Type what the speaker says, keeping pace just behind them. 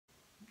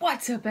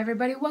What's up,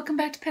 everybody? Welcome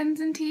back to Pens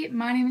and Tea.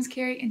 My name is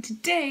Carrie, and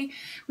today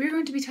we're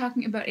going to be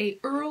talking about a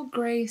Earl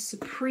Grey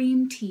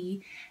Supreme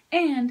Tea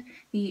and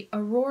the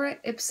Aurora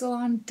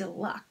Ipsilon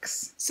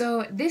Deluxe.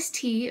 So this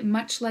tea,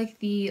 much like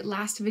the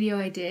last video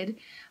I did,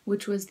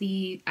 which was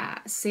the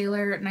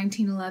Sailor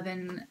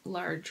 1911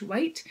 Large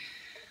White,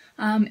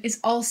 is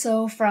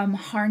also from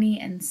Harney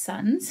and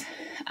Sons,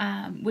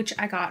 which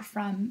I got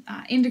from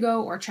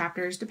Indigo or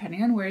Chapters,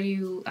 depending on where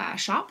you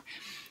shop.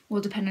 Will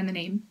depend on the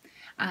name.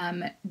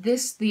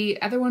 The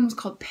other one was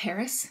called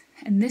Paris,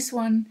 and this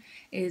one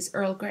is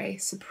Earl Grey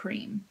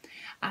Supreme.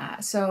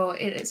 So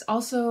it is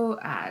also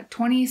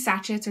 20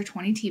 sachets or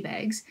 20 tea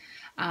bags,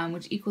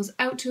 which equals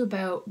out to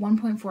about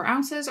 1.4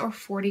 ounces or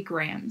 40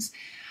 grams.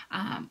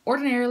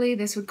 Ordinarily,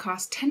 this would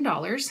cost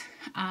 $10,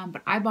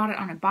 but I bought it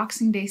on a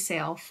Boxing Day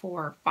sale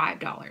for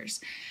 $5.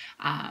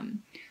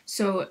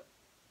 So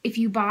if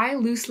you buy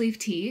loose leaf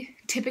tea,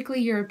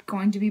 typically you're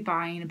going to be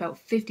buying about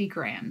 50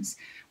 grams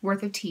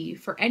worth of tea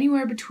for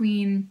anywhere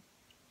between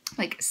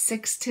like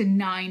 $6 to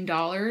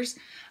 $9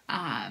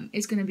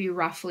 is going to be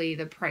roughly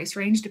the price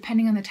range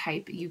depending on the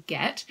type you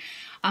get.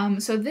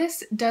 So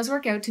this does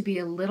work out to be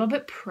a little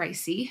bit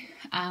pricey,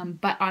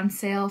 but on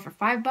sale for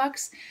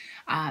 $5,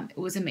 it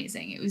was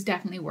amazing. It was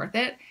definitely worth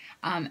it.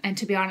 And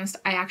to be honest,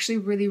 I actually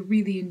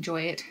really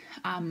enjoy it.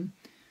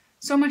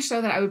 So much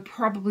so that I would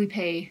probably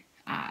pay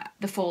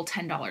the full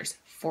 $10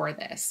 for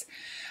this.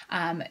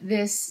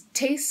 This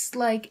tastes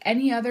like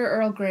any other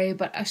Earl Grey,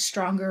 but a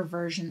stronger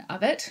version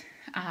of it.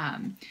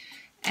 And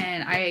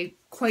I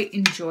quite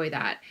enjoy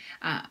that.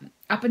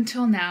 Up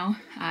until now,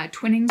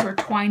 Twinnings or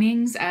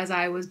Twinings, as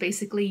I was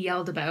basically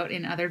yelled about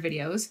in other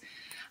videos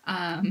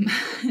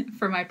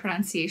for my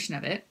pronunciation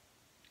of it,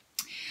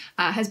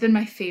 has been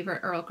my favorite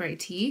Earl Grey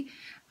tea.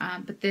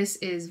 But this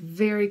is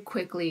very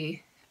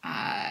quickly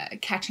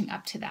catching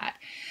up to that.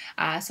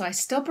 So I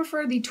still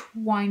prefer the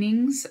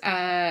Twinings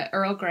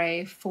Earl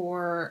Grey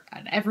for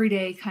an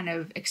everyday kind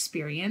of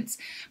experience,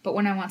 but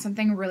when I want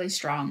something really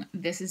strong,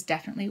 this is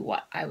definitely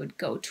what I would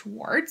go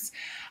towards.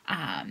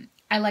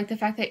 I like the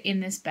fact that in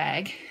this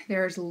bag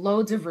there's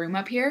loads of room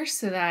up here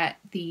so that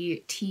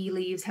the tea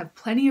leaves have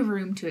plenty of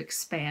room to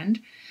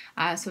expand,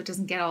 so it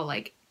doesn't get all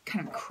like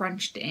kind of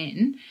crunched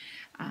in.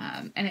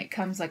 And it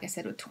comes, like I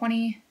said, with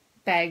 20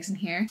 bags in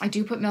here. I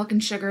do put milk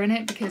and sugar in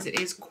it because it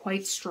is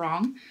quite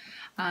strong.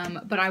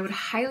 But I would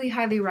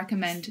highly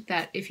recommend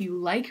that if you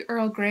like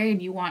Earl Grey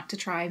and you want to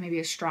try maybe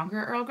a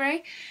stronger Earl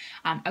Grey,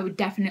 I would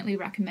definitely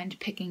recommend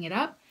picking it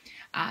up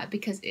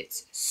because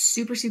it's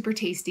super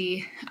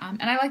tasty.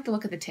 And I like the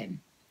look of the tin.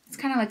 It's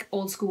kind of like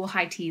old school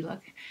high tea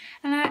look,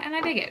 and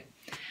I dig it.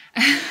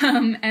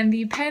 And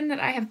the pen that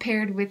I have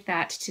paired with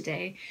that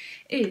today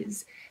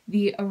is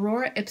the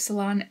Aurora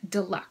Epsilon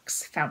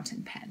Deluxe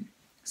fountain pen.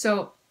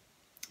 So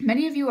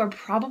many of you are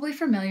probably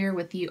familiar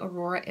with the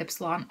Aurora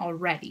Ipsilon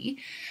already,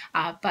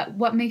 but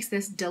what makes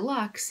this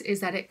deluxe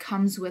is that it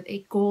comes with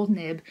a gold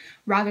nib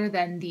rather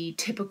than the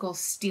typical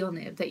steel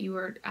nib that you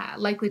are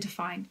likely to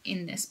find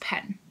in this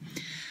pen.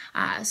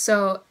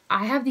 So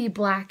I have the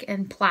black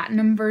and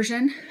platinum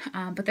version,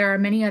 but there are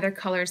many other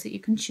colors that you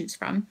can choose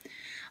from.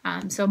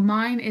 So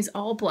mine is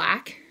all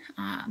black.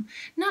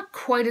 Not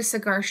quite a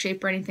cigar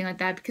shape or anything like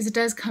that because it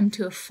does come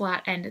to a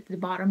flat end at the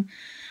bottom,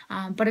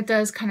 but it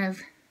does kind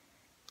of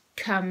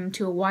come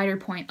to a wider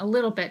point a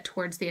little bit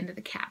towards the end of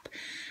the cap.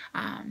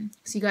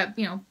 So you got,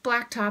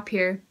 black top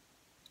here,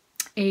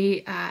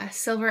 a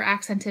silver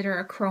accented or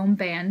a chrome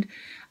band,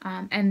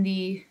 and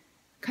the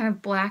kind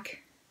of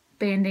black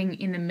banding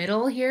in the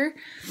middle here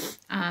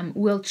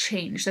will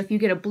change. So if you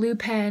get a blue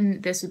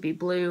pen, this would be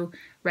blue,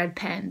 red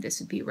pen,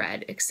 this would be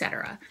red,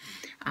 etc.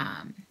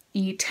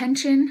 The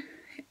tension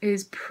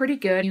is pretty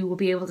good. You will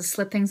be able to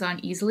slip things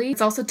on easily.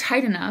 It's also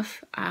tight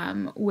enough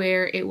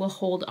where it will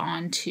hold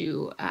on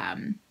to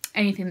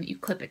anything that you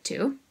clip it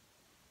to.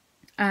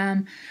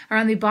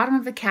 Around the bottom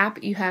of the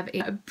cap, you have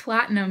a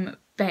platinum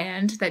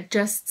band that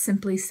just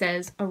simply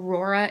says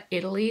Aurora,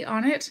 Italy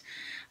on it.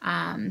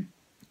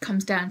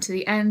 Comes down to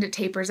the end, it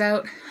tapers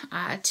out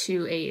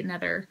to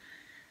another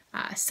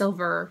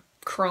silver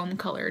chrome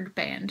colored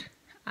band.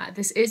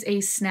 This is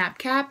a snap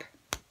cap.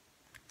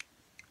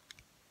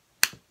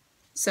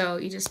 So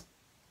you just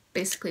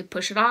basically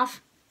push it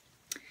off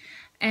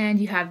and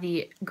you have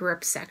the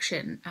grip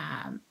section.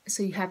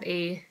 So you have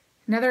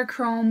another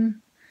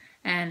chrome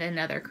and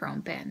another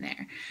chrome band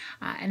there.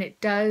 And it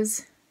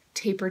does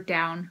taper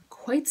down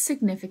quite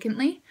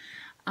significantly.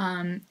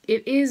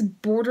 It is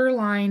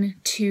borderline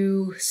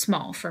too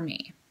small for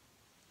me.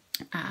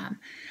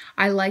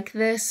 I like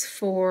this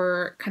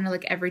for kind of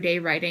like everyday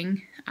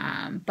writing,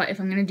 but if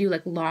I'm going to do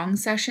like long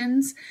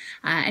sessions,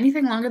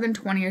 anything longer than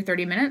 20 or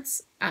 30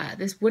 minutes,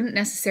 this wouldn't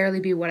necessarily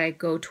be what I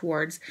go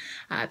towards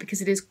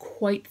because it is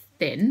quite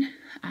thin.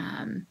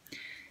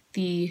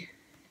 The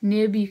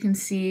nib you can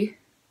see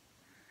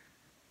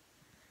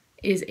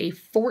is a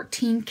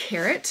 14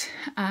 karat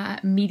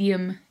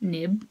medium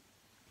nib.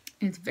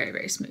 It's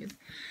very smooth.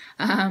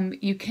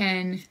 You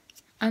can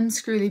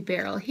unscrew the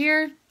barrel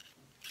here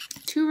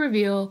to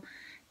reveal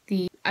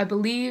the I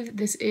believe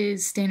this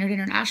is Standard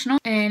International,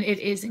 and it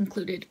is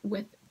included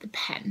with the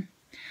pen.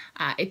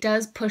 It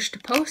does push to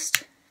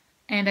post,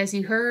 and as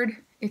you heard,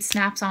 it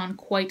snaps on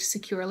quite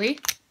securely.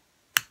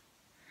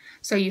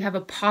 So you have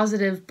a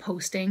positive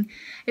posting.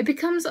 It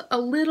becomes a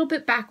little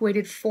bit back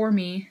weighted for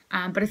me,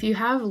 but if you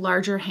have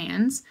larger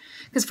hands,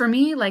 because for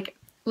me, like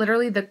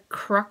literally the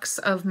crux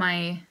of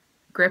my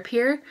grip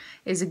here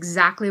is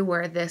exactly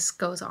where this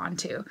goes on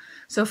to.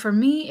 So for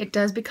me, it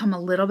does become a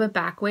little bit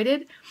back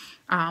weighted,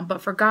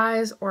 but for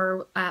guys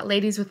or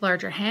ladies with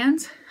larger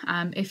hands,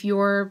 if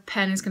your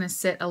pen is going to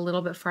sit a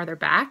little bit farther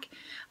back,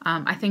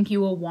 I think you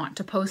will want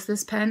to post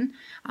this pen.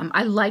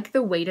 I like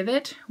the weight of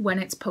it when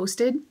it's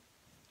posted,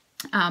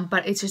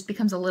 but it just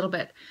becomes a little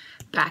bit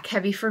back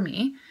heavy for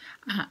me.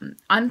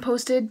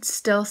 Unposted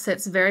still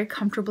sits very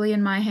comfortably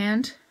in my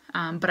hand,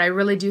 but I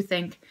really do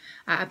think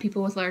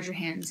people with larger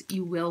hands,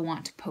 you will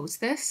want to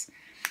post this.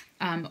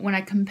 When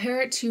I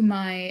compare it to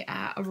my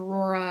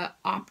Aurora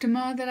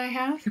Optima that I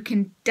have, you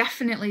can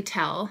definitely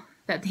tell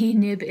that the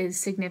nib is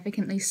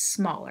significantly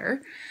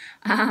smaller.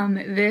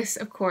 This,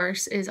 of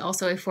course, is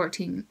also a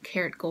 14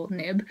 karat gold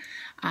nib,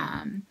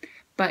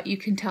 but you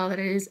can tell that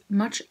it is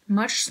much,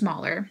 much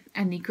smaller,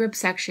 and the grip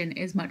section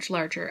is much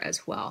larger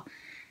as well.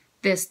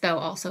 This, though,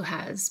 also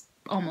has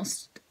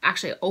almost,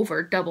 actually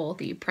over double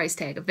the price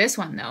tag of this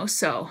one, though,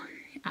 so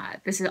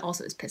this is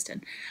also his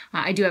piston.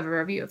 I do have a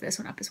review of this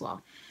one up as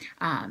well.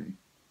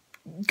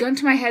 Gun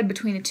to my head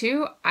between the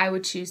two, I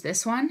would choose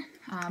this one,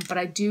 but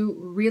I do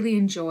really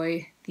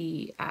enjoy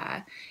the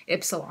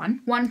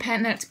Ipsilon. One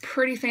pen that's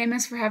pretty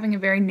famous for having a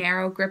very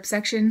narrow grip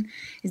section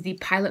is the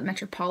Pilot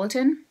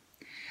Metropolitan,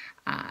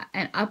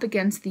 and up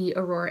against the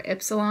Aurora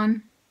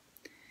Epsilon,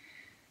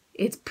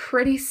 it's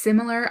pretty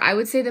similar. I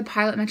would say the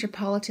Pilot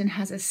Metropolitan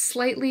has a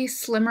slightly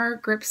slimmer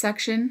grip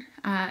section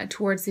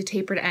towards the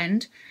tapered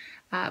end,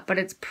 but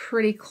it's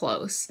pretty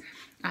close.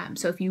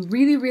 So if you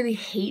really, really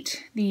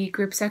hate the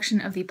grip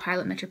section of the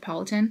Pilot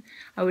Metropolitan,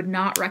 I would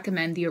not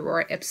recommend the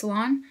Aurora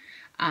Ipsilon.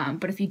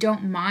 But if you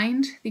don't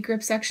mind the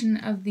grip section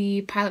of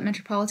the Pilot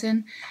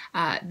Metropolitan,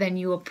 then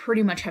you will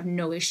pretty much have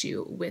no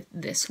issue with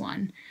this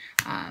one.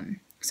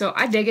 So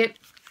I dig it.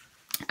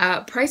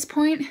 Price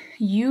point,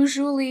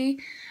 usually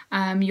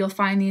you'll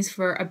find these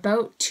for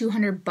about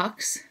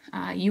 $200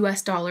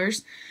 US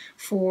dollars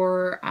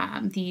for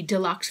the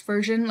deluxe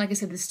version. Like I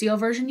said, the steel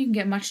version you can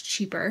get much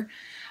cheaper.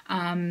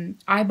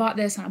 I bought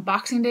this on a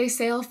Boxing Day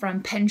sale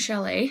from Pen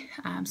Chalet,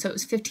 so it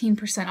was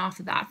 15% off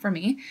of that for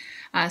me.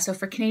 So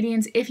for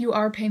Canadians, if you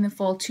are paying the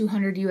full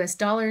 200 US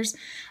dollars,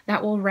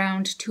 that will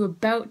round to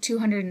about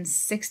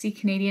 260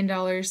 Canadian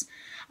dollars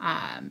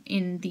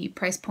in the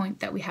price point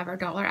that we have our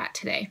dollar at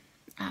today.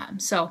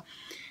 So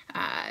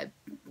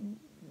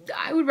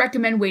I would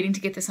recommend waiting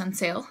to get this on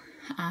sale.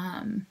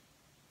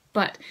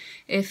 But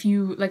if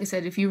you, like I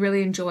said, if you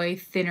really enjoy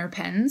thinner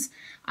pens,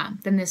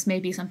 then this may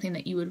be something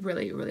that you would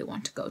really, really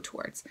want to go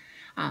towards.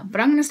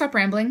 But I'm going to stop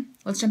rambling.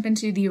 Let's jump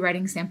into the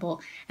writing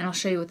sample, and I'll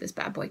show you what this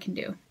bad boy can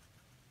do.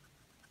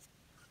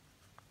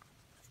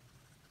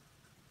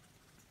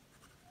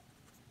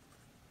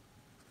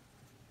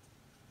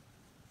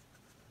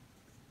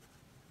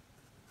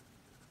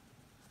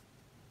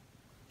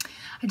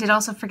 I did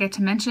also forget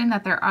to mention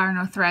that there are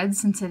no threads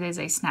since it is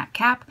a snap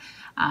cap,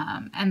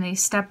 and the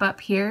step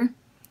up here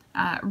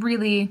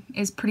really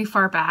is pretty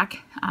far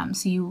back,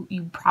 so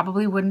you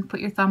probably wouldn't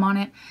put your thumb on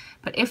it,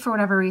 but if for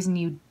whatever reason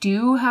you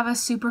do have a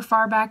super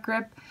far back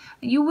grip,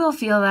 you will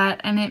feel that,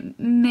 and it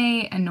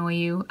may annoy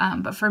you,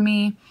 but for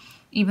me,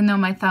 even though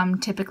my thumb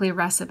typically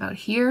rests about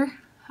here,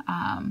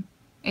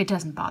 it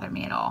doesn't bother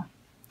me at all.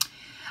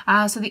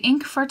 So the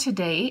ink for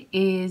today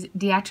is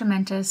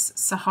Diatramentus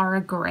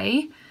Sahara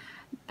Gray.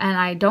 And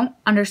I don't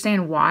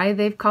understand why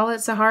they've called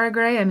it Sahara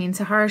Gray. I mean,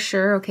 Sahara,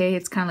 sure, okay,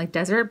 it's kind of like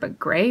desert, but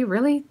gray,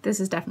 really? This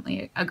is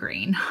definitely a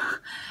green.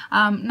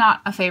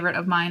 Not a favorite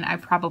of mine. I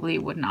probably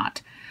would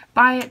not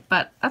buy it,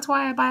 but that's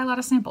why I buy a lot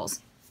of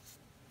samples.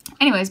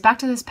 Anyways, back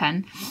to this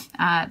pen.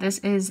 This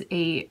is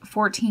a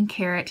 14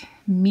 karat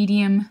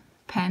medium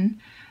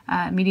pen,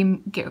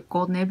 medium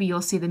gold nib.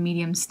 You'll see the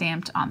medium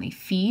stamped on the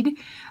feed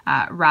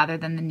rather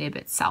than the nib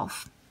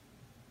itself.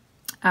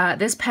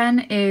 This pen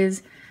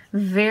is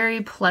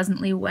very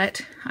pleasantly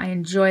wet. I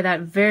enjoy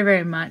that very,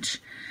 very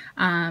much.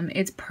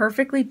 It's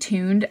perfectly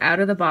tuned out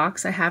of the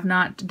box. I have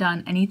not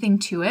done anything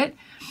to it,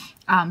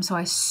 so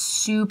I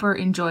super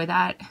enjoy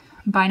that.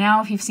 By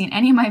now, if you've seen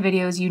any of my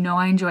videos, you know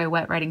I enjoy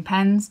wet writing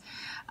pens,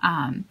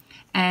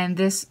 and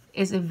this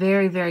is a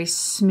very, very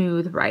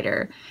smooth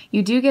writer.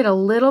 You do get a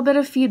little bit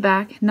of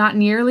feedback, not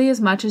nearly as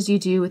much as you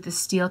do with the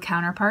steel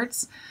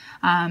counterparts.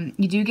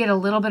 You do get a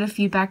little bit of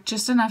feedback,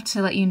 just enough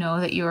to let you know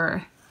that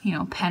your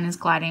pen is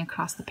gliding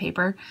across the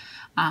paper,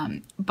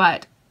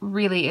 but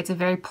really it's a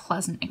very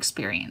pleasant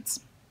experience.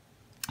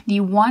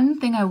 The one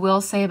thing I will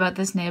say about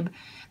this nib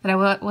that I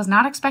was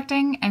not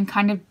expecting and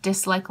kind of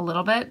dislike a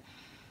little bit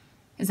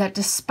is that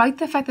despite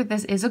the fact that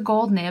this is a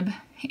gold nib,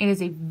 it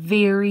is a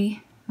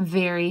very,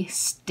 very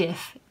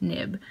stiff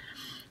nib.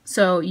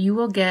 So you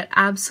will get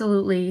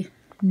absolutely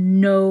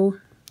no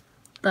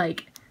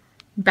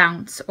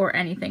bounce or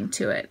anything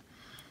to it.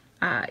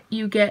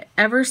 You get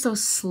ever so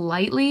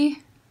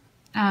slightly,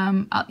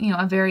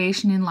 a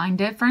variation in line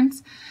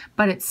difference,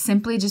 but it's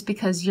simply just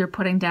because you're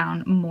putting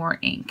down more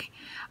ink.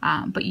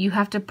 But you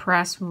have to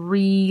press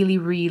really,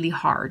 really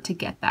hard to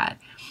get that.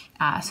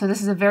 So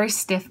this is a very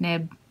stiff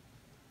nib,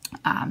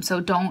 so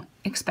don't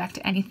expect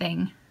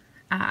anything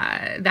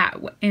in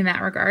that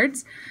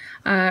regards.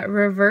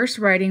 Reverse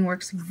writing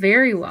works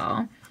very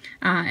well,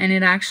 and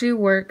it actually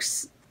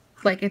works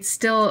like it's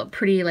still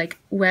pretty like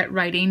wet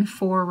writing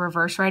for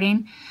reverse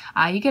writing.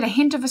 You get a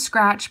hint of a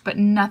scratch, but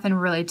nothing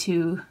really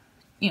too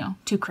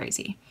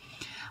crazy.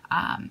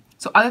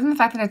 So other than the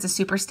fact that it's a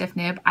super stiff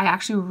nib, I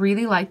actually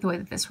really like the way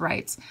that this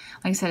writes.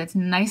 Like I said, it's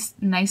nice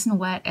and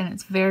wet, and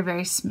it's very,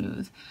 very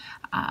smooth.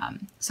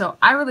 So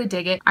I really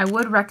dig it. I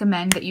would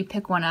recommend that you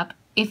pick one up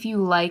if you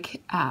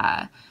like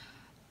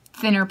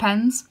thinner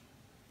pens.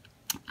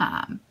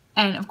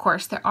 And of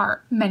course, there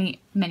are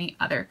many, many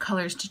other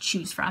colors to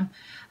choose from.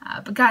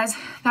 But guys,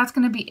 that's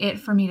going to be it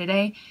for me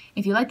today.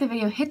 If you liked the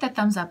video, hit that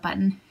thumbs up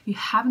button. If you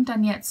haven't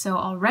done yet so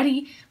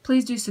already,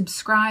 please do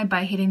subscribe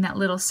by hitting that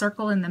little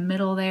circle in the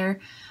middle there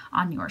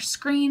on your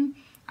screen.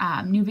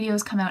 New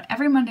videos come out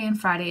every Monday and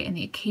Friday, and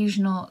the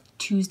occasional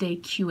Tuesday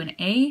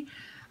Q&A.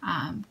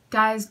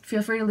 Guys,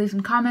 feel free to leave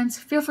some comments.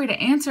 Feel free to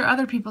answer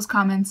other people's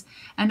comments.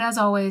 And as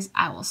always,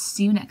 I will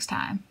see you next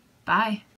time. Bye.